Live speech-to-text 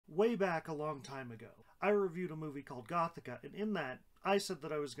way back a long time ago, I reviewed a movie called Gothica, and in that, I said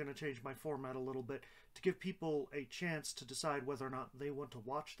that I was going to change my format a little bit to give people a chance to decide whether or not they want to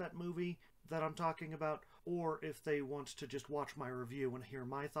watch that movie that I'm talking about, or if they want to just watch my review and hear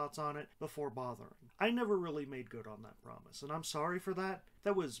my thoughts on it before bothering. I never really made good on that promise, and I'm sorry for that.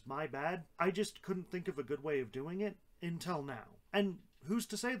 That was my bad. I just couldn't think of a good way of doing it until now. And who's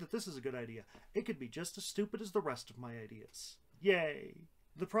to say that this is a good idea? It could be just as stupid as the rest of my ideas. Yay!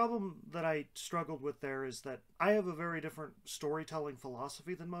 The problem that I struggled with there is that I have a very different storytelling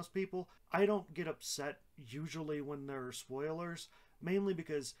philosophy than most people. I don't get upset usually when there are spoilers, mainly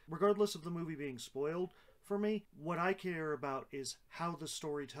because regardless of the movie being spoiled, for me, what I care about is how the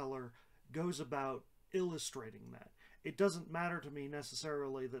storyteller goes about illustrating that. It doesn't matter to me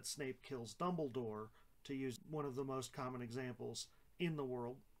necessarily that Snape kills Dumbledore, to use one of the most common examples in the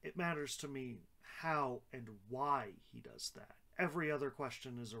world. It matters to me how and why he does that. Every other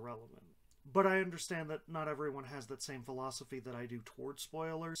question is irrelevant. But I understand that not everyone has that same philosophy that I do towards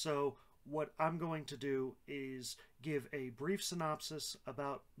spoilers, so what I'm going to do is give a brief synopsis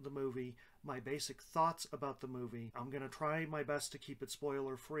about the movie, my basic thoughts about the movie. I'm going to try my best to keep it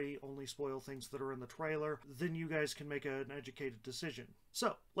spoiler-free, only spoil things that are in the trailer. Then you guys can make an educated decision.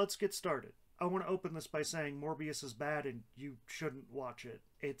 So, let's get started. I want to open this by saying Morbius is bad and you shouldn't watch it.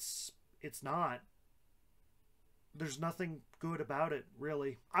 It's not. There's nothing good about it,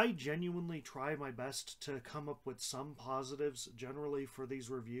 really. I genuinely try my best to come up with some positives generally for these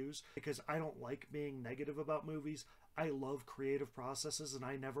reviews because I don't like being negative about movies. I love creative processes and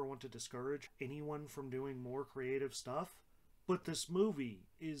I never want to discourage anyone from doing more creative stuff. But this movie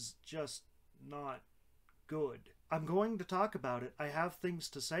is just not good. I'm going to talk about it. I have things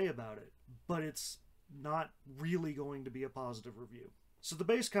to say about it, but it's not really going to be a positive review. So the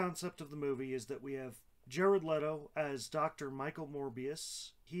base concept of the movie is that we have Jared Leto as Dr. Michael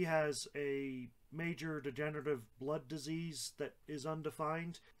Morbius. He has a major degenerative blood disease that is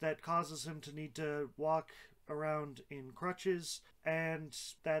undefined that causes him to need to walk around in crutches, and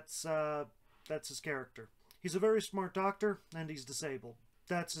that's his character. He's a very smart doctor, and he's disabled.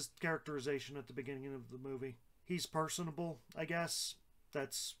 That's his characterization at the beginning of the movie. He's personable, I guess.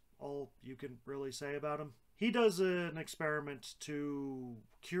 That's all you can really say about him. He does an experiment to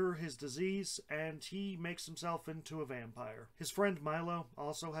cure his disease, and he makes himself into a vampire. His friend Milo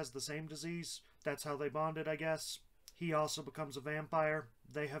also has the same disease. That's how they bonded, I guess. He also becomes a vampire.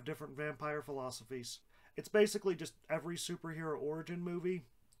 They have different vampire philosophies. It's basically just every superhero origin movie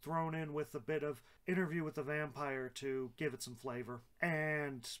thrown in with a bit of Interview with the Vampire to give it some flavor.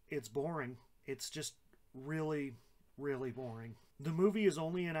 And it's boring. It's just really, really boring. The movie is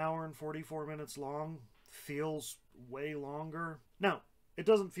only an hour and 44 minutes long. Feels way longer. Now, it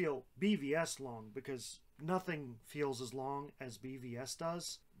doesn't feel BVS long because nothing feels as long as BVS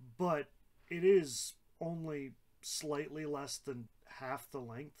does, but it is only slightly less than half the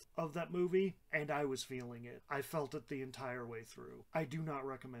length of that movie, and I was feeling it. I felt it the entire way through. I do not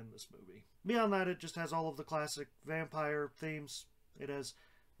recommend this movie. Beyond that, it just has all of the classic vampire themes. It has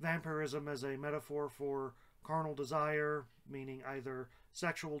vampirism as a metaphor for carnal desire, meaning either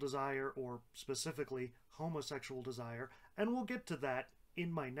sexual desire or specifically homosexual desire, and we'll get to that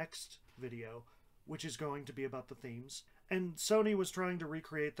in my next video, which is going to be about the themes. And Sony was trying to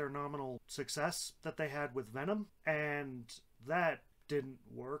recreate their nominal success that they had with Venom, and that didn't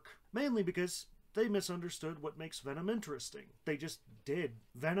work, mainly because they misunderstood what makes Venom interesting. They just did.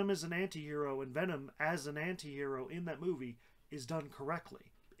 Venom is an anti-hero, and Venom as an anti-hero in that movie is done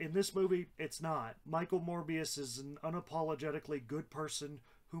correctly. In this movie, it's not. Michael Morbius is an unapologetically good person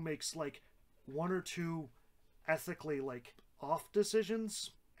who makes, like, one or two ethically, like, off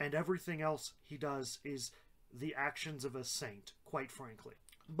decisions, and everything else he does is the actions of a saint, quite frankly.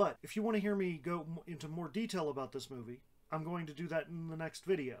 But if you want to hear me go into more detail about this movie, I'm going to do that in the next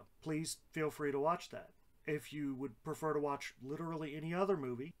video. Please feel free to watch that. If you would prefer to watch literally any other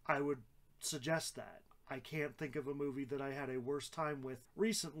movie, I would suggest that. I can't think of a movie that I had a worse time with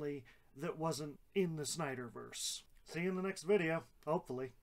recently that wasn't in the Snyderverse. See you in the next video, hopefully.